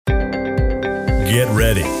Get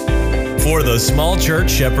ready for the Small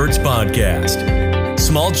Church Shepherds podcast.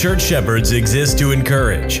 Small Church Shepherds exist to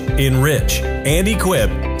encourage, enrich, and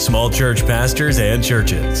equip small church pastors and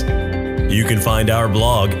churches. You can find our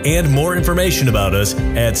blog and more information about us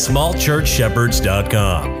at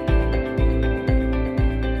smallchurchshepherds.com.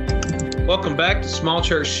 Welcome back to Small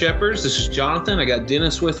Church Shepherds. This is Jonathan. I got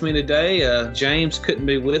Dennis with me today. James couldn't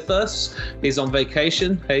be with us. He's on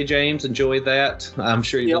vacation. Hey, James, enjoy that. I'm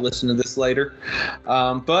sure you'll listen to this later.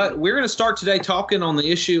 But we're going to start today talking on the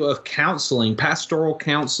issue of counseling, pastoral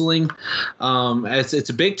counseling. It's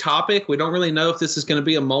a big topic. We don't really know if this is going to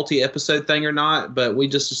be a multi-episode thing or not, but we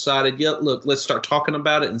just decided, let's start talking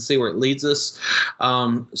about it and see where it leads us.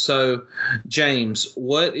 So, James,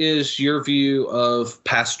 what is your view of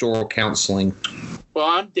pastoral counseling? Well,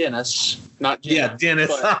 I'm Dennis, not Jim. Yeah,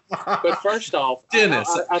 Dennis. But first off, Dennis.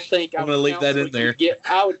 I think I'm going to leave that in there.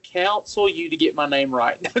 I would counsel you to get my name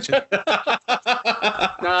right.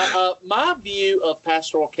 Now, my view of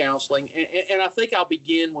pastoral counseling, and I think I'll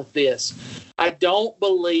begin with this. I don't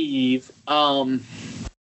like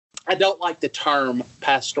the term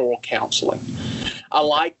pastoral counseling. I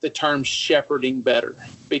like the term shepherding better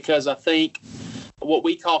because I think what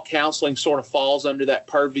we call counseling sort of falls under that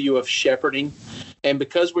purview of shepherding. And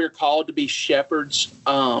because we're called to be shepherds,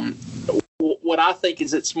 what I think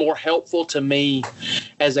is it's more helpful to me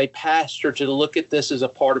as a pastor to look at this as a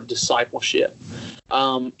part of discipleship.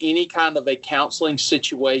 Any kind of a counseling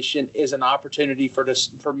situation is an opportunity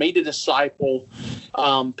for me to disciple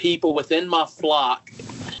people within my flock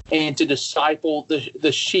and to disciple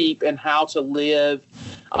the sheep and how to live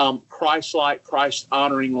Christ-like,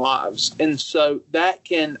 Christ-honoring lives. And so that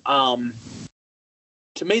can, to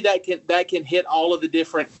me, that can hit all of the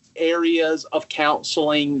different areas of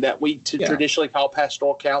counseling that we traditionally call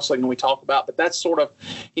pastoral counseling and we talk about. But that's sort of,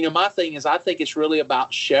 my thing is I think it's really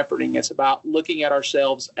about shepherding. It's about looking at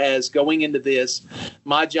ourselves as going into this.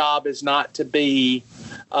 My job is not to be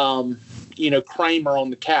Kramer on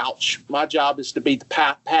the couch. My job is to be the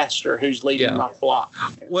pastor who's leading my flock.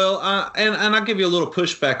 Well, and I'll give you a little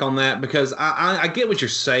pushback on that because I get what you're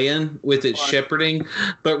saying with it shepherding,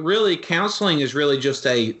 but really counseling is really just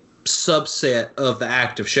a subset of the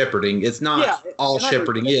act of shepherding. It's not all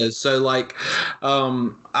shepherding is. So I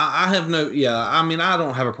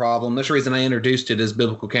don't have a problem. That's the reason I introduced it as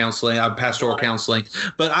biblical counseling, pastoral counseling.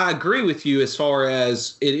 But I agree with you as far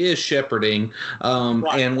as it is shepherding,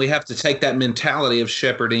 and we have to take that mentality of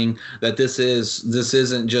shepherding that this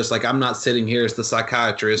isn't just like I'm not sitting here as the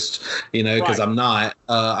psychiatrist, because I'm not.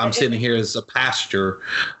 I'm sitting here as a pastor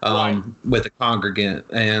with a congregant,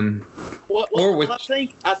 and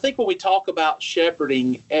I think when we talk about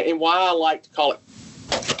shepherding and why I like to call it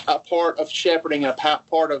a part of shepherding, a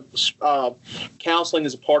part of counseling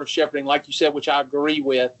is a part of shepherding, like you said, which I agree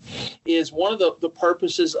with, is one of the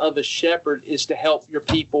purposes of a shepherd is to help your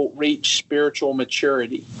people reach spiritual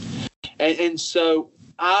maturity. And so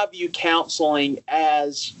I view counseling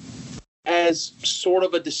as sort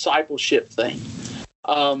of a discipleship thing.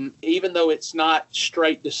 Even though it's not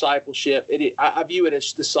straight discipleship, I view it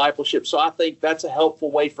as discipleship. So I think that's a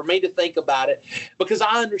helpful way for me to think about it because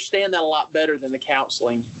I understand that a lot better than the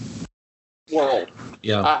counseling world.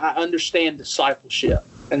 Yeah, I understand discipleship.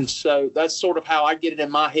 And so that's sort of how I get it in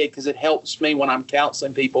my head because it helps me when I'm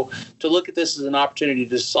counseling people to look at this as an opportunity to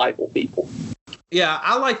disciple people. Yeah,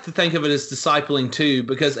 I like to think of it as discipling too,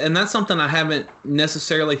 and that's something I haven't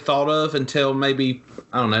necessarily thought of until maybe,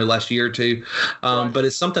 last year or two. But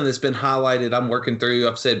it's something that's been highlighted. I'm working through,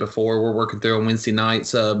 I've said before, we're working through on Wednesday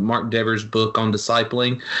nights, Mark Dever's book on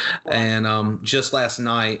discipling. And just last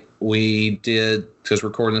night we did, because we're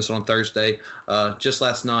recording this on Thursday, just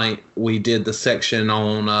last night we did the section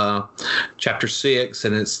on chapter 6,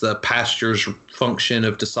 and it's the pastor's function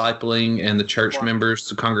of discipling and the church members,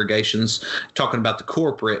 the congregations, talking about the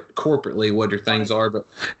corporately what your things are. But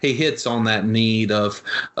he hits on that need of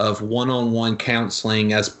one-on-one counseling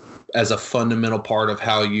as a fundamental part of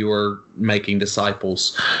how you are making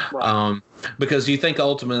disciples. Because you think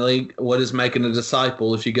ultimately what is making a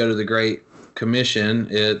disciple, if you go to the Great Commission,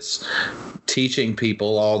 it's teaching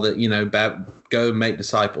people all that, go make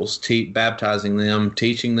disciples, baptizing them,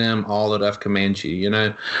 teaching them all that I've commanded you,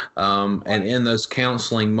 and in those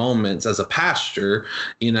counseling moments as a pastor,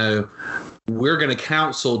 we're going to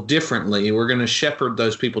counsel differently. We're going to shepherd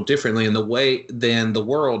those people differently in the way than the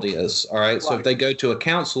world is. All right. So if they go to a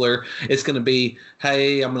counselor, it's going to be,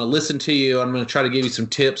 hey, I'm going to listen to you. I'm going to try to give you some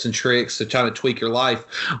tips and tricks to try to tweak your life.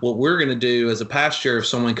 What we're going to do as a pastor, if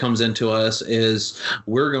someone comes into us, is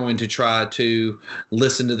we're going to try to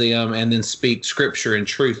listen to them and then speak scripture and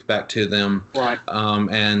truth back to them. Right.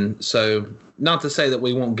 And so not to say that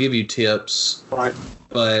we won't give you tips, Right.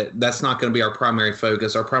 but that's not going to be our primary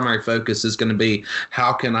focus. Our primary focus is going to be,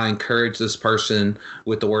 how can I encourage this person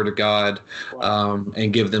with the Word of God,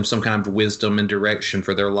 and give them some kind of wisdom and direction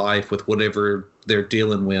for their life with whatever they're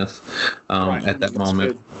dealing with at that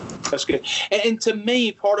moment. That's good. And to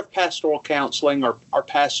me, part of pastoral counseling or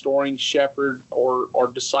pastoring shepherd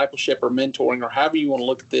or discipleship or mentoring, or however you want to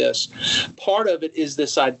look at this, part of it is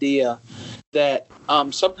this idea that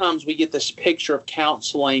sometimes we get this picture of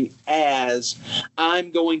counseling as,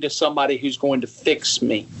 I'm going to somebody who's going to fix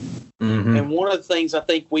me. Mm-hmm. And one of the things I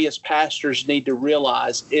think we as pastors need to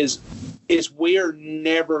realize is we're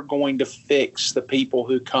never going to fix the people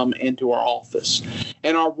who come into our office.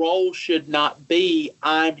 And our role should not be,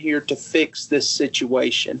 I'm here to fix this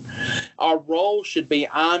situation. Our role should be,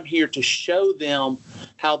 I'm here to show them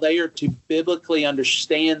how they are to biblically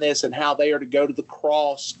understand this, and how they are to go to the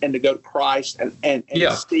cross and to go to Christ and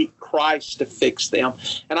seek Christ to fix them.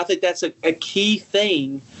 And I think that's a key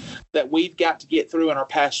thing that we've got to get through in our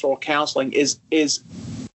pastoral counseling is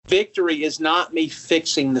victory is not me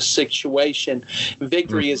fixing the situation.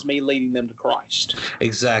 Victory is me leading them to Christ.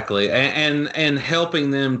 Exactly, and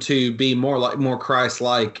helping them to be more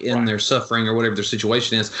Christ-like in their suffering or whatever their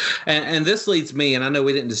situation is. And this leads me, and I know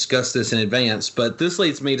we didn't discuss this in advance, but this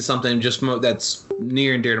leads me to something just that's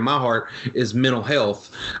near and dear to my heart, is mental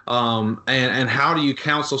health. And how do you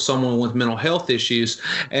counsel someone with mental health issues?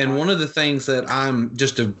 And one of the things that I'm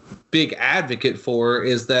just a big advocate for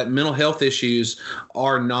is that mental health issues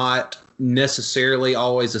are not necessarily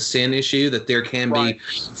always a sin issue, that there can be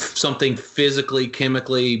something physically,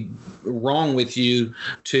 chemically wrong with you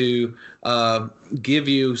to give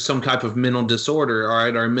you some type of mental disorder, all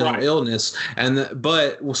right, or mental illness.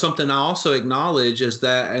 But something I also acknowledge is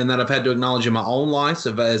that, and that I've had to acknowledge in my own life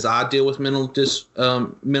as I deal with my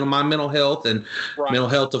mental health and mental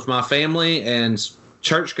health of my family and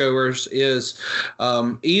churchgoers, is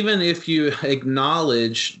even if you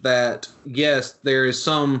acknowledge that, yes, there is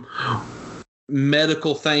some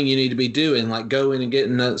medical thing you need to be doing, like going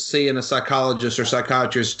and seeing a psychologist or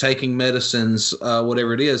psychiatrist, taking medicines,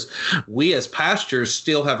 whatever it is, we as pastors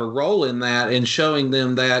still have a role in that, in showing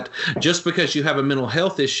them that just because you have a mental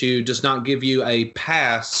health issue does not give you a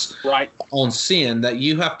pass on sin, that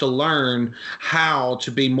you have to learn how to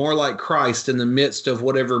be more like Christ in the midst of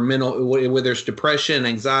whatever whether it's depression,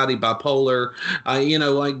 anxiety, bipolar,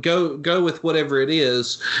 go with whatever it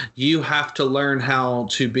is. You have to learn how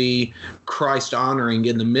to be Christ honoring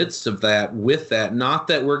in the midst of that, with that. Not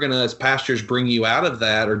that we're going to, as pastors, bring you out of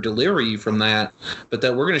that or deliver you from that, but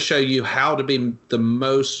that we're going to show you how to be the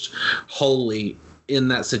most holy in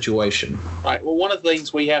that situation. Right. Well, one of the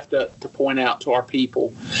things we have to point out to our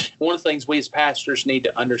people, one of the things we as pastors need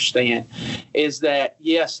to understand is that,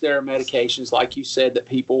 yes, there are medications, like you said, that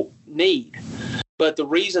people need. But the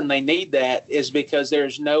reason they need that is because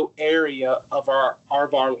there's no area of our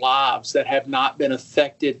lives that have not been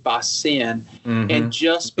affected by sin. Mm-hmm. And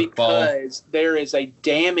just because there is a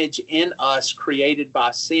damage in us created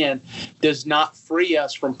by sin does not free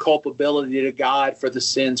us from culpability to God for the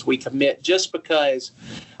sins we commit. Just because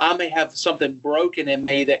I may have something broken in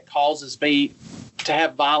me that causes me to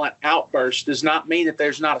have violent outbursts does not mean that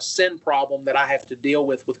there's not a sin problem that I have to deal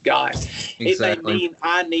with God. Exactly. It may mean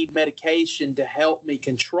I need medication to help me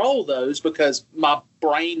control those because my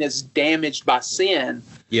brain is damaged by sin.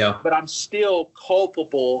 Yeah. But I'm still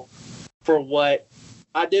culpable for what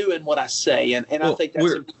I do and what I say, and I think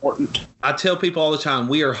that's important. I tell people all the time,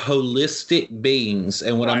 we are holistic beings,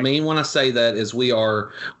 and what I mean when I say that is we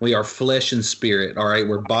are flesh and spirit, all right?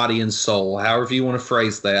 We're body and soul, however you want to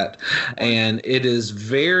phrase that. And it is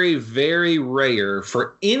very, very rare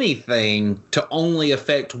for anything to only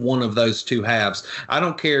affect one of those two halves. I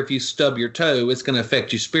don't care if you stub your toe, it's going to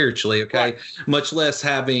affect you spiritually, okay? Much less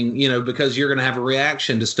having, because you're going to have a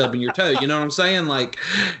reaction to stubbing your toe. You know what I'm saying? Like,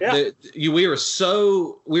 we are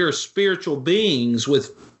spiritual beings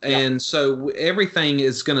and so everything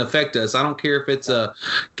is going to affect us. I don't care if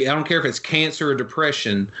it's cancer or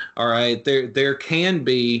depression. All right, there can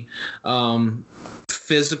be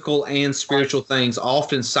physical and spiritual things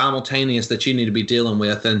often simultaneous that you need to be dealing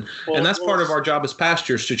with, and that's part of our job as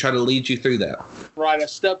pastors, to try to lead you through that. Right, a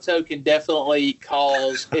stub toe can definitely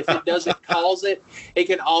cause, if it doesn't cause it, it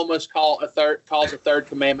can almost cause a third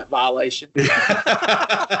commandment violation.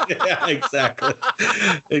 Yeah,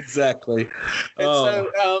 exactly. And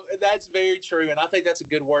so that's very true, and I think that's a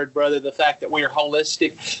good word, brother, the fact that we are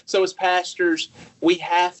holistic. So as pastors, we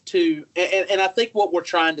have to, and I think what we're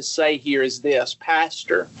trying to say here is this,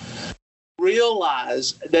 pastor,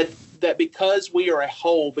 realize that because we are a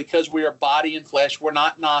whole, because we are body and flesh, we're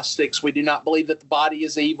not Gnostics. We do not believe that the body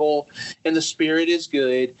is evil and the spirit is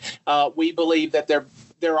good. We believe that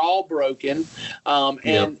they're all broken,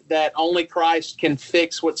 and that only Christ can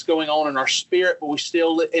fix what's going on in our spirit, but we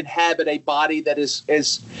still inhabit a body that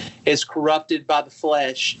is corrupted by the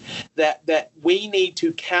flesh, that we need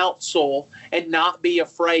to counsel and not be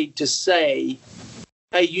afraid to say,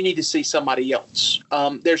 hey, you need to see somebody else.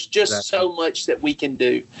 There's just so much that we can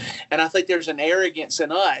do. And I think there's an arrogance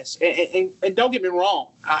in us. And don't get me wrong,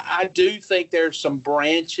 I do think there's some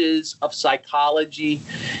branches of psychology.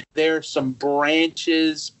 There's some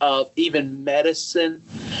branches of even medicine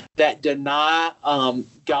that deny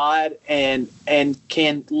God and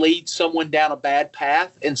can lead someone down a bad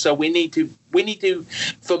path. And so we need to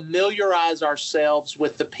familiarize ourselves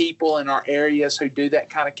with the people in our areas who do that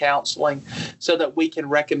kind of counseling so that we can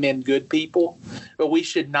recommend good people. But we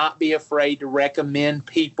should not be afraid to recommend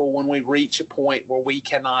people when we reach a point where we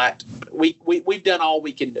cannot. We've done all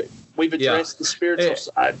we can do. We've addressed the spiritual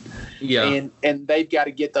side, and they've got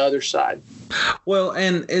to get the other side. Well,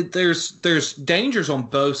 and there's dangers on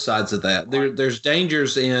both sides of that. There's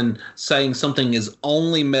dangers in saying something is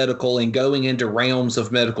only medical and going into realms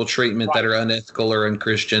of medical treatment that are unethical or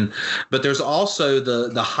unchristian. But there's also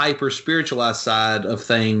the hyper spiritualized side of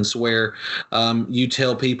things where you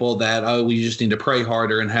tell people that, oh, we just need to pray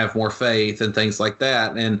harder and have more faith and things like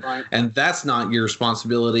that, and that's not your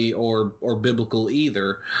responsibility or biblical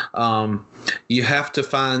either. You have to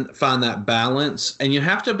find that balance, and you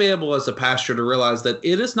have to be able as a pastor to realize that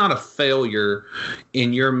it is not a failure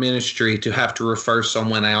in your ministry to have to refer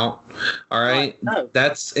someone out. All right. No.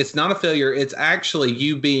 It's not a failure. It's actually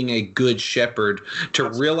you being a good shepherd to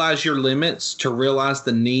realize your limits, to realize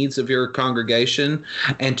the needs of your congregation,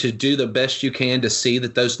 and to do the best you can to see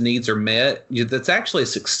that those needs are met. That's actually a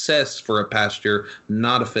success for a pastor,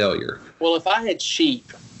 not a failure. Well, if I had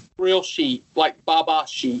sheep, real sheep, like Baba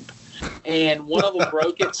sheep, and one of them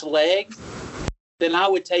broke its leg, then I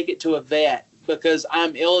would take it to a vet because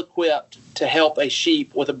I'm ill-equipped to help a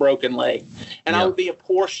sheep with a broken leg. And I would be a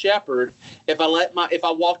poor shepherd if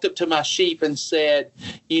I walked up to my sheep and said,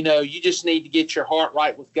 you just need to get your heart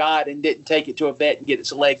right with God, and didn't take it to a vet and get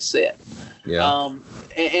its leg set. Yeah.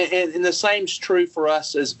 And the same's true for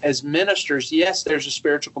us as ministers. Yes, there's a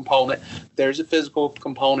spiritual component, there's a physical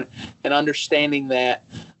component, and understanding that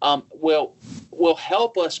will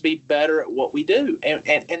help us be better at what we do.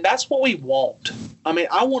 And that's what we want. I mean,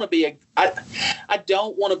 I want to be I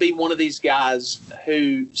don't want to be one of these guys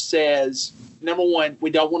who says, number one, we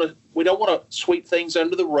don't want to sweep things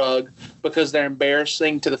under the rug because they're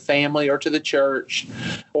embarrassing to the family or to the church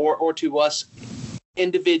or to us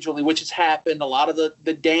individually, which has happened. A lot of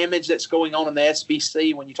the damage that's going on in the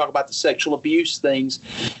SBC when you talk about the sexual abuse things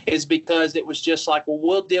is because it was just like, well,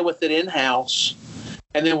 we'll deal with it in-house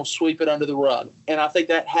and then we'll sweep it under the rug. And I think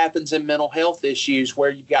that happens in mental health issues where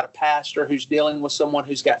you've got a pastor who's dealing with someone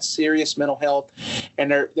who's got serious mental health,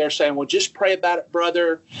 and they're saying, well, just pray about it,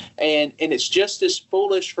 brother. And it's just as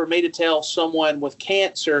foolish for me to tell someone with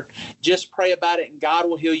cancer, just pray about it and God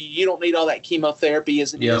will heal you. You don't need all that chemotherapy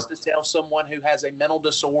as it is to tell someone who has a mental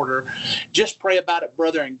disorder, just pray about it,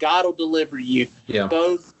 brother, and God will deliver you. Yeah.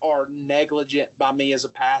 Both are negligent by me as a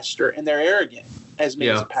pastor, and they're arrogant as me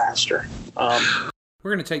as a pastor.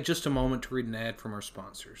 We're going to take just a moment to read an ad from our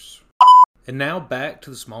sponsors. And now back to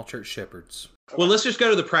the Small Church Shepherds. Well, let's just go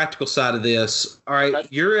to the practical side of this. All right,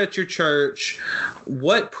 you're at your church.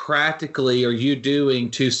 What practically are you doing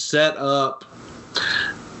to set up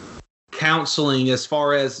counseling as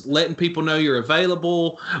far as letting people know you're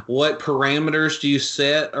available? What parameters do you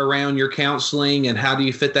set around your counseling, and how do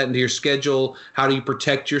you fit that into your schedule? How do you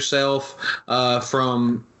protect yourself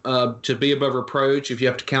from to be above reproach if you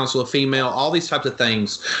have to counsel a female? All these types of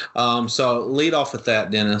things. So lead off with that,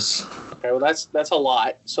 Dennis. Okay, well, that's a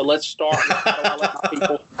lot. So let's start with how do I let my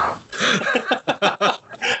people.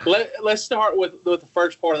 Let's start with the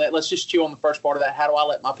first part of that. Let's just chew on the first part of that. How do I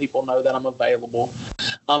let my people know that I'm available?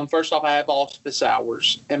 First off, I have office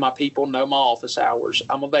hours, and my people know my office hours.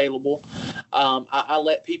 I'm available. I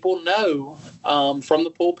let people know from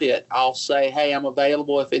the pulpit. I'll say, hey, I'm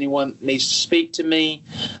available if anyone needs to speak to me.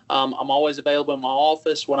 I'm always available in my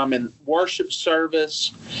office when I'm in worship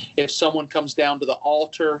service. If someone comes down to the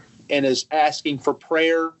altar and is asking for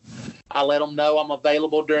prayer, I let them know I'm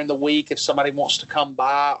available during the week if somebody wants to come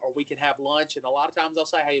by, or we can have lunch. And a lot of times I'll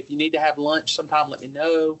say, hey, if you need to have lunch sometime, let me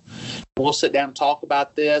know. We'll sit down and talk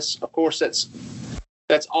about this. Of course,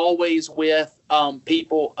 that's always with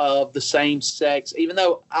people of the same sex. Even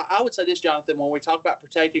though I would say this, Jonathan, when we talk about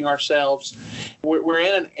protecting ourselves, we're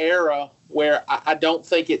in an era where I don't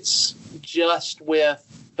think it's just with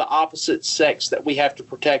the opposite sex that we have to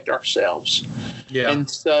protect ourselves. Yeah. And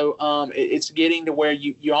so it's getting to where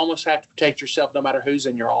you almost have to protect yourself no matter who's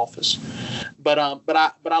in your office. But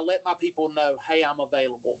I let my people know, hey, I'm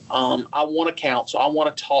available. I want to counsel. I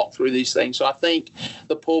want to talk through these things. So I think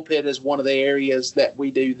the pulpit is one of the areas that we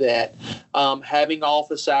do that. Having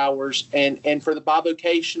office hours, and for the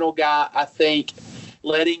bivocational guy, I think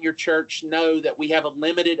letting your church know that we have a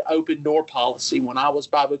limited open door policy. When I was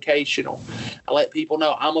bivocational, I let people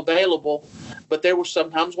know I'm available, but there were some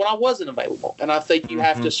times when I wasn't available. And I think you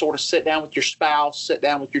have to sort of sit down with your spouse, sit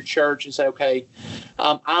down with your church and say, okay,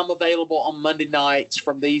 I'm available on Monday nights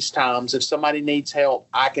from these times. If somebody needs help,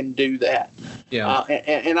 I can do that. Yeah.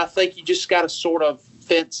 And I think you just got to sort of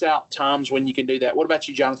fence out times when you can do that. What about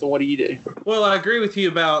you, Jonathan? What do you do? Well, I agree with you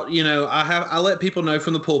about, I let people know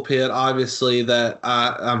from the pulpit, obviously, that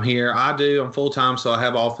I'm here. I'm full time, so I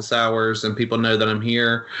have office hours and people know that I'm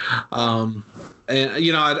here. And,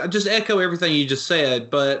 I just echo everything you just said.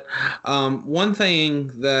 But one thing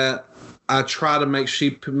that I try to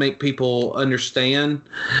make people understand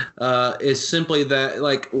is simply that,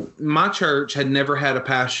 like, my church had never had a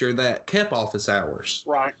pastor that kept office hours.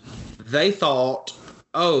 Right. They thought,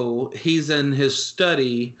 oh, he's in his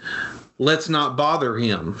study, let's not bother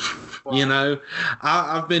him. Right.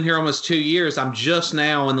 I've been here almost 2 years. I'm just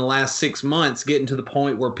now in the last 6 months getting to the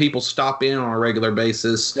point where people stop in on a regular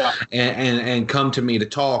basis and come to me to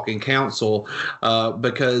talk and counsel,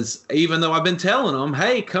 because even though I've been telling them,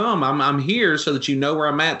 hey, come, I'm here so that you know where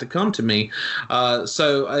I'm at to come to me.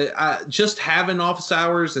 So I just having office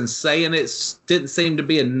hours and saying it didn't seem to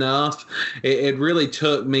be enough. It really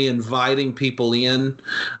took me inviting people in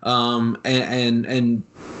and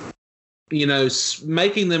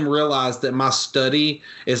making them realize that my study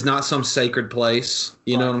is not some sacred place.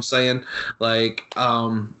 You know what I'm saying? Like,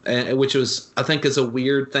 and which was, I think, is a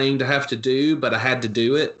weird thing to have to do, but I had to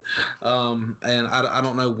do it. And I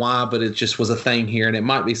don't know why, but it just was a thing here, and it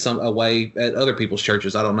might be a way at other people's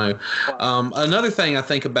churches. I don't know. Another thing I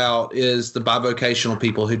think about is the bivocational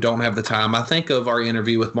people who don't have the time. I think of our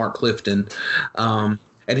interview with Mark Clifton.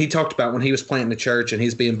 And he talked about when he was planting a church and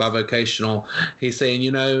he's being bivocational, he's saying,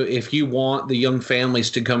 if you want the young families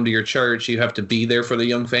to come to your church, you have to be there for the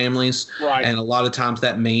young families. Right. And a lot of times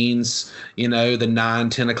that means, the 9,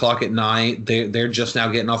 10 o'clock at night, they're just now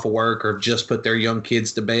getting off of work or have just put their young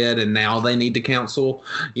kids to bed and now they need to counsel,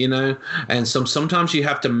 And sometimes you're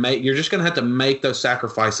just going to have to make those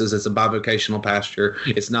sacrifices as a bivocational pastor.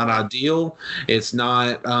 It's not ideal. It's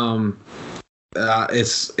not,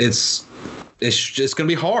 it's going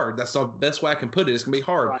to be hard. That's the best way I can put it. It's going to be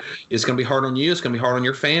hard. Right. It's going to be hard on you. It's going to be hard on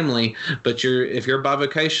your family. But if you're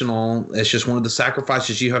bivocational, it's just one of the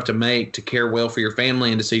sacrifices you have to make to care well for your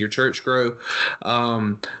family and to see your church grow.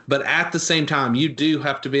 But at the same time, you do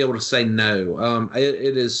have to be able to say no.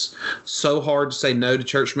 It is so hard to say no to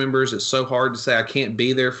church members. It's so hard to say, I can't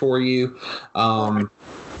be there for you.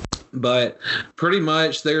 But pretty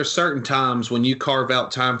much there are certain times when you carve out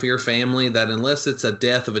time for your family that unless it's a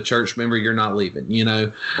death of a church member, you're not leaving,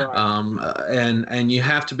 Right. And you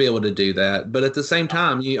have to be able to do that. But at the same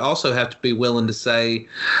time, you also have to be willing to say,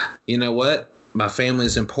 you know what? My family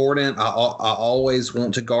is important. I always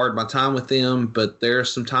want to guard my time with them, but there are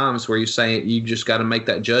some times where you say you just got to make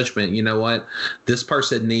that judgment. You know what? This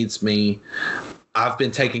person needs me. I've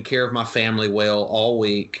been taking care of my family well all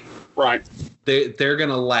week. Right. They're going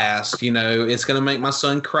to last. It's going to make my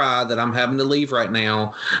son cry that I'm having to leave right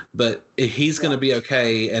now, but he's going to be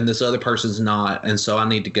okay, and this other person's not, and so I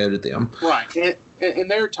need to go to them. Right. And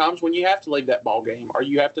there are times when you have to leave that ball game, or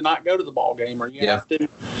you have to not go to the ball game, or you have to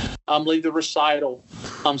leave the recital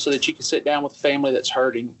so that you can sit down with a family that's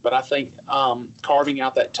hurting. But I think carving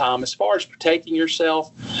out that time, as far as protecting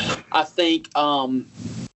yourself, I think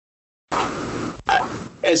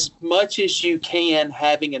as much as you can,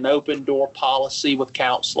 having an open door policy with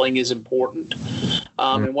counseling is important.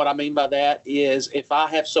 And what I mean by that is if I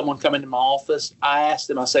have someone come into my office, I ask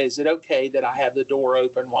them, I say, is it okay that I have the door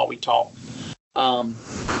open while we talk?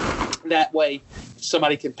 That way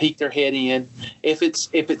somebody can peek their head in. If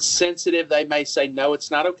it's sensitive, they may say, no,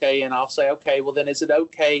 it's not okay. And I'll say, okay, well then is it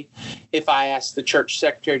okay if I ask the church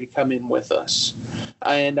secretary to come in with us?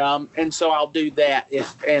 And so I'll do that.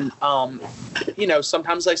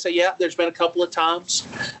 Sometimes they say, yeah, there's been a couple of times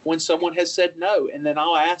when someone has said no. And then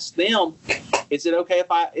I'll ask them, is it okay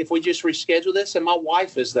if we just reschedule this? And my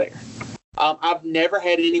wife is there. I've never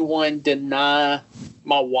had anyone deny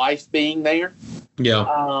my wife being there. Yeah.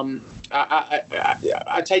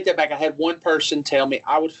 I take that back. I had one person tell me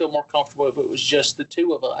I would feel more comfortable if it was just the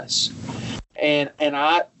two of us. And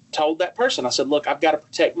I told that person, I said, look, I've got to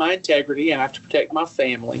protect my integrity and I have to protect my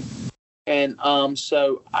family. And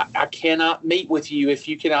so I cannot meet with you if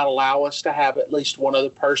you cannot allow us to have at least one other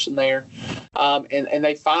person there. And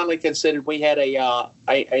they finally considered, we had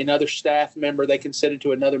another staff member, they considered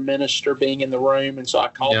to another minister being in the room. And so I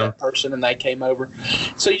called that person and they came over.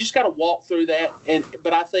 So you just got to walk through that.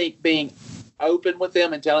 But I think being open with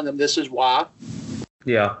them and telling them this is why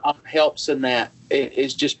helps in that.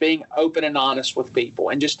 Is just being open and honest with people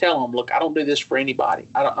and just tell them, look, I don't do this for anybody.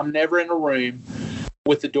 I'm never in a room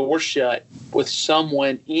with the door shut with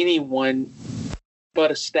anyone but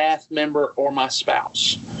a staff member or my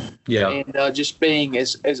spouse. Yeah. And just being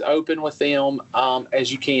as open with them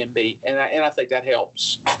as you can be. And I think that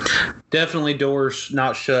helps. Definitely doors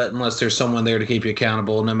not shut unless there's someone there to keep you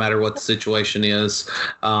accountable, no matter what the situation is.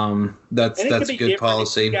 That's good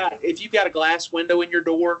policy. If you've got a glass window in your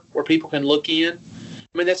door where people can look in,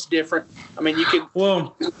 I mean, that's different. I mean, you can.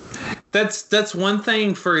 Well, that's one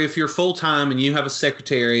thing for if you're full time and you have a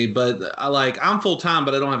secretary. But I'm full time,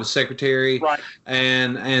 but I don't have a secretary, right?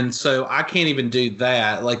 And so I can't even do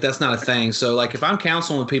that. Like, that's not a thing. So if I'm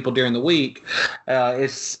counseling with people during the week, I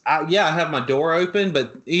have my door open,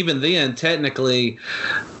 but even then, technically,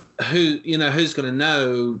 who's going to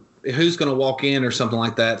know who's going to walk in or something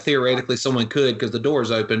like that? Theoretically, someone could because the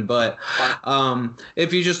door's open. But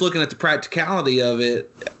if you're just looking at the practicality of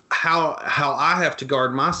it, how I have to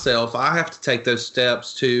guard myself, I have to take those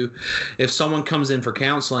steps to, if someone comes in for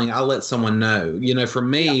counseling, I'll let someone know. For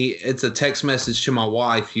me, it's a text message to my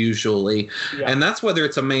wife usually, and that's whether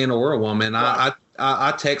it's a man or a woman. Right.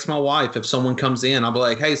 I text my wife if someone comes in. I'll be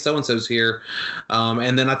like, hey, so-and-so's here.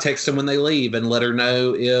 And then I text them when they leave and let her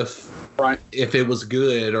know if it was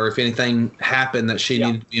good or if anything happened that she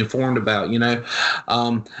needed to be informed about.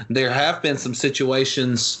 There have been some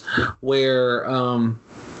situations where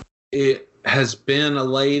it has been a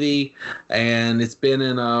lady and it's been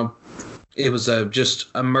it was a just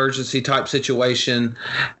emergency type situation,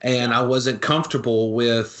 and I wasn't comfortable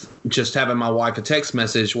with just having my wife a text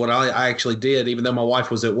message. What I actually did, even though my wife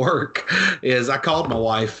was at work, is I called my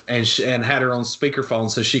wife and had her on speakerphone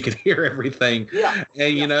so she could hear everything. Yeah.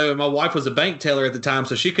 And my wife was a bank teller at the time,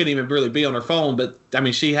 so she couldn't even really be on her phone. But I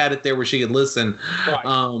mean, she had it there where she could listen.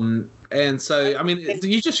 Right. And so, I mean,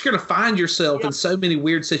 you're just going to find yourself in so many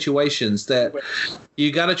weird situations that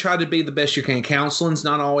you got to try to be the best you can. Counseling's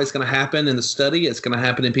not always going to happen in the study. It's going to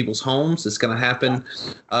happen in people's homes. It's going to happen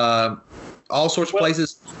all sorts of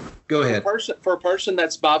places. Go ahead. For a person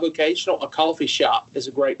that's bivocational, a coffee shop is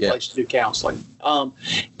a great place to do counseling.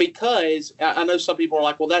 Because I know some people are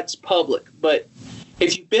like, well, that's public. But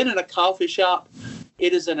if you've been in a coffee shop,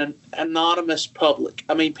 it is an anonymous public.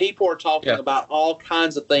 I mean, people are talking about all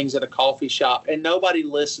kinds of things at a coffee shop, and nobody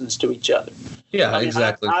listens to each other. Yeah,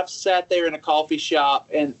 exactly. I've sat there in a coffee shop,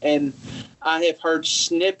 and I have heard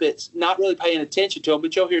snippets, not really paying attention to them,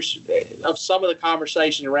 but you'll hear of some of the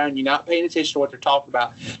conversation around you, not paying attention to what they're talking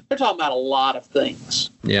about. They're talking about a lot of things.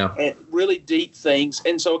 Yeah. And really deep things.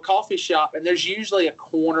 And so a coffee shop, and there's usually a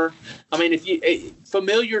corner. I mean, if you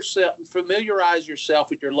familiarize yourself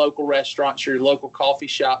with your local restaurants, your local coffee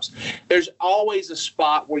shops, there's always a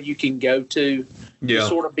spot where you can go to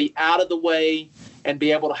sort of be out of the way and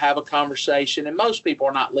be able to have a conversation. And most people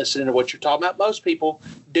are not listening to what you're talking about. Most people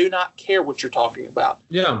do not care what you're talking about.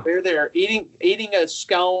 Yeah. They're there eating a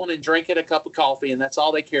scone and drinking a cup of coffee, and that's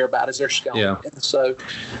all they care about is their scone. Yeah. And so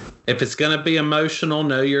if it's going to be emotional,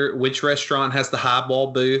 know which restaurant has the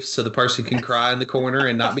highball booth so the person can cry in the corner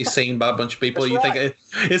and not be seen by a bunch of people. That's think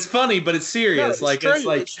it's funny, but it's serious. No,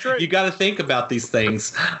 it's true. You got to think about these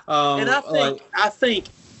things. And I think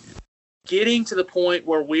getting to the point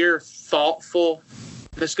where we're thoughtful,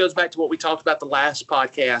 this goes back to what we talked about the last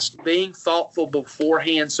podcast, being thoughtful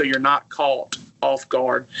beforehand so you're not caught off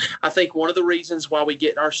guard. I think one of the reasons why we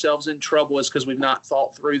get ourselves in trouble is because we've not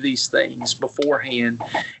thought through these things beforehand.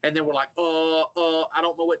 And then we're like, I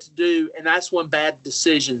don't know what to do. And that's when bad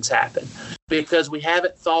decisions happen because we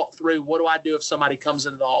haven't thought through, what do I do if somebody comes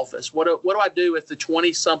into the office? What do I do if the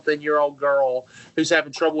 20-something-year-old girl who's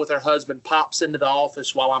having trouble with her husband pops into the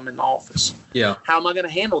office while I'm in the office? Yeah. How am I going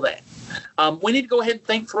to handle that? We need to go ahead and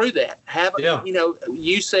think through that.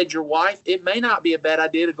 You said your wife, it may not be a bad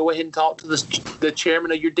idea to go ahead and talk to the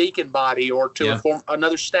chairman of your deacon body or to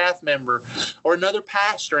another staff member or another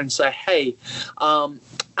pastor and say, hey,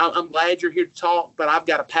 I'm glad you're here to talk, but I've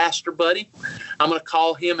got a pastor buddy. I'm going to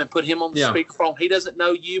call him and put him on the speakerphone. He doesn't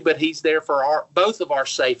know you, but he's there for both of our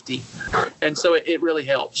safety. And so it really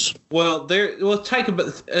helps. Well, take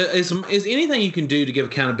is anything you can do to give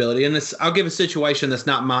accountability. And I'll give a situation that's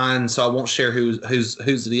not mine, so I won't share whose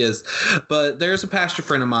it is. But there's a pastor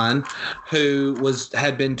friend of mine who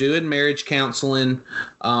had been doing marriage counseling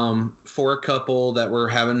for a couple that were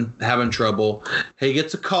having trouble. He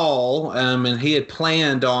gets a call, and he had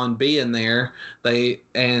planned on being there.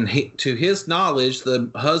 To his knowledge, the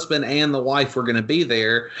husband and the wife were going to be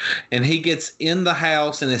there, and he gets in the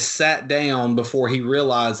house and is sat down before he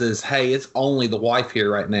realizes, hey, it's only the wife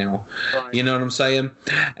here right now. Right. You know what I'm saying?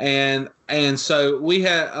 And so we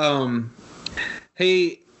had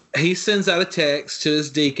he sends out a text to his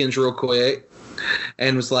deacons real quick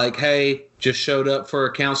and was like, hey, just showed up for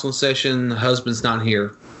a counseling session. The husband's not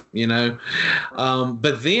here. You know,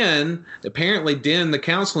 but then apparently during the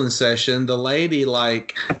counseling session, the lady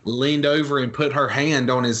leaned over and put her hand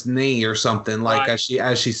on his knee or something, like as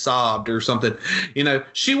she sobbed or something. You know,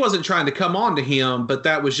 she wasn't trying to come on to him, but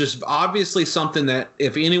that was just obviously something that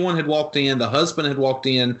if anyone had walked in, the husband had walked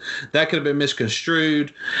in, that could have been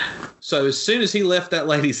misconstrued. So as soon as he left that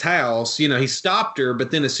lady's house, you know, he stopped her,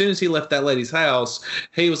 but then as soon as he left that lady's house,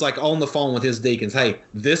 he was on the phone with his deacons. Hey,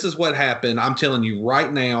 this is what happened. I'm telling you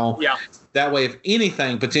right now. Yeah. That way, if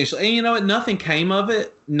anything potentially, and you know what, nothing came of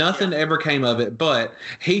it. Nothing ever came of it. But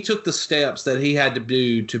he took the steps that he had to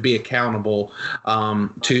do to be accountable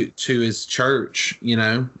to his church, you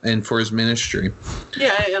know, and for his ministry.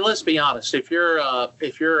 Yeah, and let's be honest. If you're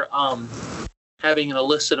having an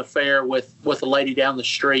illicit affair with a lady down the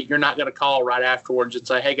street, you're not going to call right afterwards and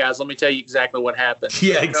say, hey, guys, let me tell you exactly what happened.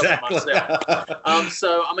 Yeah, exactly.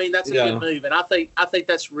 So, I mean, that's a good move. And I think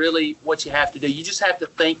that's really what you have to do. You just have to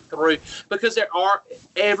think through, because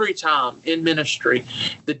every time in ministry,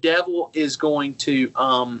 the devil is going to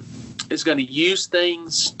use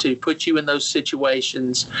things to put you in those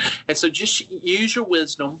situations. And so just use your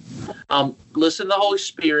wisdom. Listen to the Holy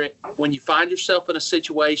Spirit. When you find yourself in a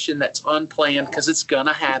situation that's unplanned, because it's going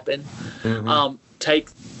to happen, take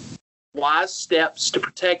wise steps to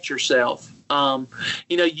protect yourself.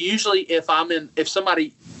 You know, usually if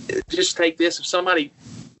somebody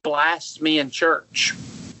blasts me in church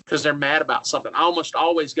because they're mad about something, I almost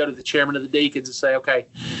always go to the chairman of the deacons and say, okay,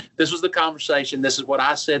 this was the conversation. This is what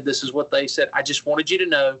I said. This is what they said. I just wanted you to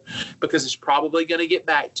know, because it's probably going to get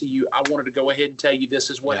back to you. I wanted to go ahead and tell you this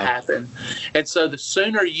is what happened. And so the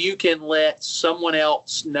sooner you can let someone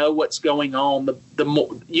else know what's going on, the more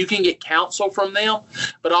you can get counsel from them,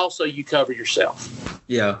 but also you cover yourself.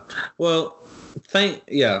 Yeah. Well,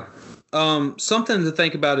 something to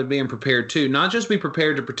think about is being prepared too. Not just be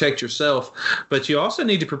prepared to protect yourself, but you also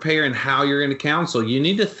need to prepare in how you're going to counsel. You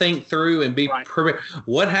need to think through and be prepared.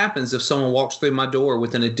 What happens if someone walks through my door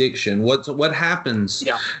with an addiction? What happens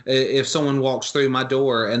if someone walks through my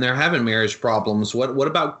door and they're having marriage problems? What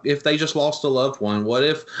about if they just lost a loved one? What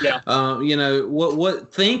if you know,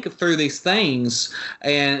 what think through these things,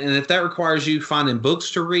 and if that requires you finding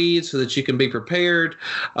books to read so that you can be prepared,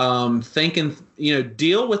 thinking, you know,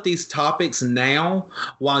 deal with these topics now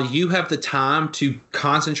while you have the time to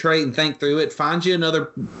concentrate and think through it. Find you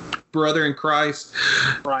another brother in Christ,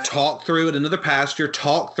 talk through it, another pastor,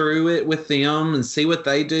 talk through it with them and see what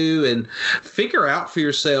they do, and figure out for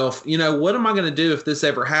yourself, you know, what am I going to do if this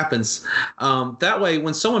ever happens? That way,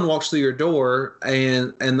 when someone walks through your door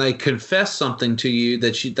and they confess something to you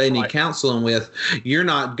that they need counseling with, you're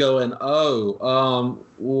not going,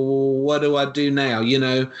 what do I do now? You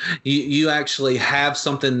know, you actually have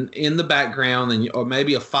something in the background, or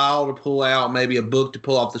maybe a file to pull out, maybe a book to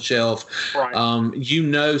pull off the shelf. You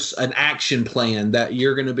know, an action plan that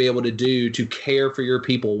you're going to be able to do to care for your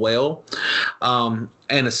people well.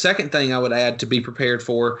 And a second thing I would add to be prepared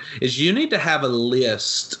for is you need to have a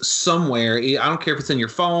list somewhere. I don't care if it's in your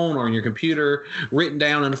phone or in your computer, written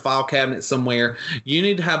down in a file cabinet somewhere. You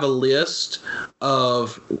need to have a list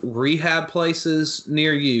of rehab places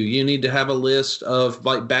near you. You need to have a list of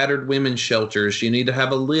battered women's shelters. You need to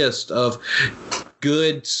have a list of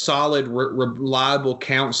good, solid, reliable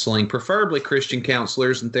counseling, preferably Christian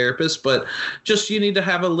counselors and therapists, but just you need to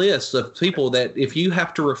have a list of people that if you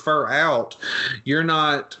have to refer out, you're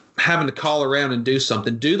not having to call around and do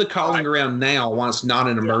something. Do the calling around now while it's not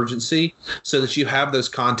an emergency, so that you have those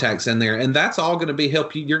contacts in there. And that's all going to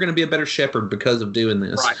help you. You're going to be a better shepherd because of doing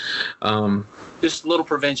this. Just a little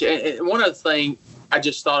prevention. And one other thing I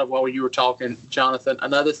just thought of while you were talking, Jonathan,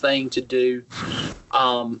 another thing to do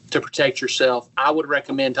to protect yourself, I would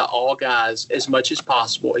recommend to all guys, as much as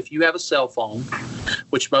possible, if you have a cell phone,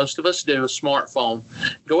 which most of us do, a smartphone,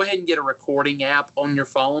 go ahead and get a recording app on your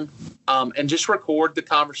phone, and just record the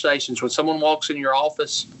conversations. When someone walks in your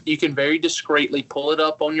office, you can very discreetly pull it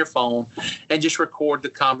up on your phone and just record the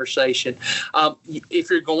conversation. If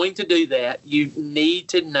you're going to do that, you need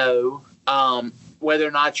to know whether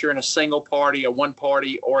or not you're in a single party, a one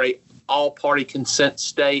party, or a all-party consent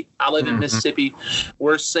state. I live in Mississippi.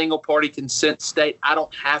 We're a single-party consent state. I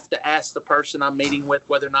don't have to ask the person I'm meeting with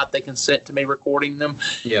whether or not they consent to me recording them.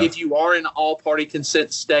 Yeah. If you are in an all-party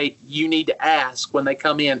consent state, you need to ask when they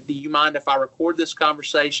come in, do you mind if I record this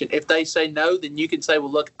conversation? If they say no, then you can say,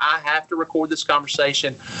 well, look, I have to record this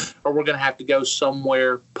conversation or we're going to have to go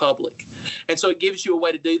somewhere public. And so it gives you a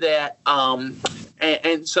way to do that.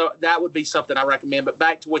 And so that would be something I recommend. But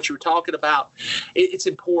back to what you were talking about, it's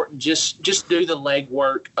important. Just do the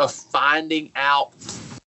legwork of finding out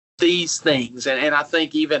these things. And I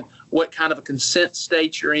think even what kind of a consent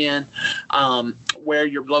state you're in, where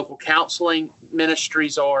your local counseling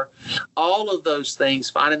ministries are, all of those things,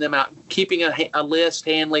 finding them out, keeping a list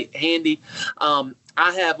handy.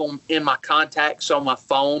 I have them in my contacts on my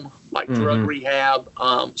phone, like drug rehab.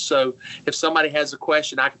 So if somebody has a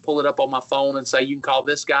question, I can pull it up on my phone and say, you can call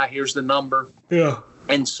this guy. Here's the number. Yeah.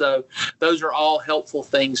 And so those are all helpful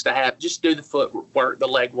things to have. Just do the footwork, the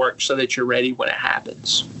legwork, so that you're ready when it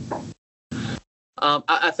happens.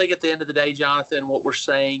 I think at the end of the day, Jonathan, what we're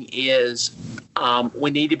saying is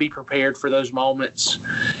we need to be prepared for those moments.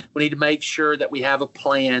 We need to make sure that we have a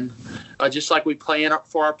plan, just like we plan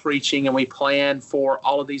for our preaching and we plan for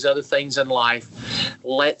all of these other things in life.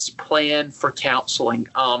 Let's plan for counseling.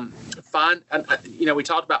 We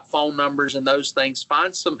talked about phone numbers and those things.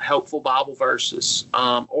 Find some helpful Bible verses,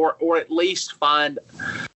 or at least find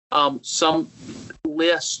some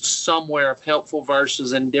list somewhere of helpful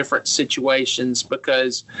verses in different situations,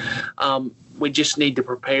 because we just need to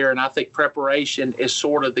prepare. And I think preparation is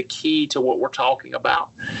sort of the key to what we're talking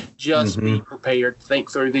about. Just be prepared.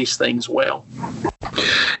 Think through these things well.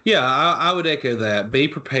 Yeah, I would echo that. Be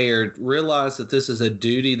prepared. Realize that this is a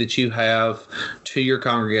duty that you have to your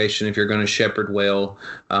congregation if you're going to shepherd well,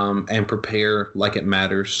 and prepare like it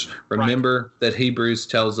matters. Remember that Hebrews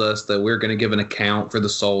tells us that we're going to give an account for the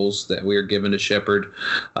souls that we're given to shepherd.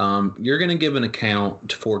 You're going to give an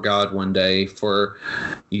account for God one day for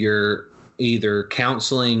your either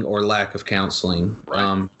counseling or lack of counseling,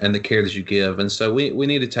 and the care that you give. And so we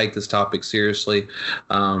need to take this topic seriously,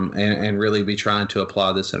 and really be trying to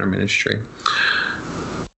apply this in our ministry.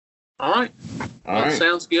 All right. Well,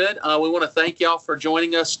 sounds good. We want to thank y'all for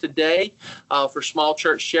joining us today for Small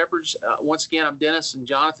Church Shepherds. Once again, I'm Dennis, and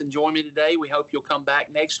Jonathan joined me today. We hope you'll come back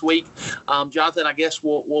next week. Jonathan, I guess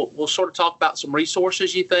we'll sort of talk about some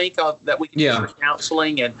resources you think that we can use for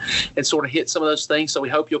counseling and sort of hit some of those things. So we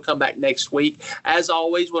hope you'll come back next week. As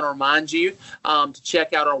always, want to remind you to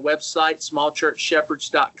check out our website,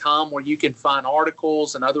 smallchurchshepherds.com, where you can find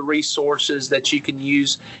articles and other resources that you can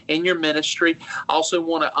use in your ministry. Also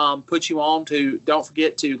want to put you on to, don't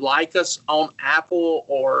forget to like us on Apple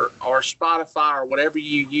or Spotify or whatever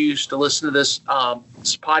you use to listen to this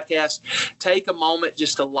podcast. Take a moment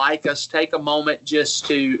just to like us. Take a moment just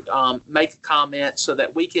to make a comment so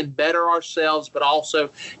that we can better ourselves, but also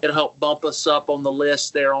it'll help bump us up on the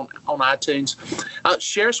list there on iTunes.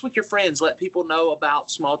 Share us with your friends. Let people know about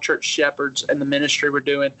Small Church Shepherds and the ministry we're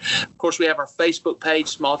doing. Of course, we have our Facebook page,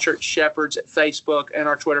 Small Church Shepherds at Facebook, and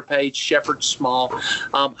our Twitter page, Shepherds Small.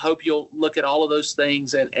 Hope you'll look at all of those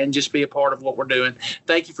things and just be a part of what we're doing.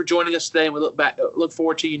 Thank you for joining us today, and we look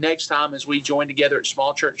forward to you next time as we join together at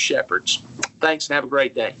Small Church Shepherds. Thanks, and have a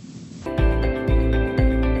great day.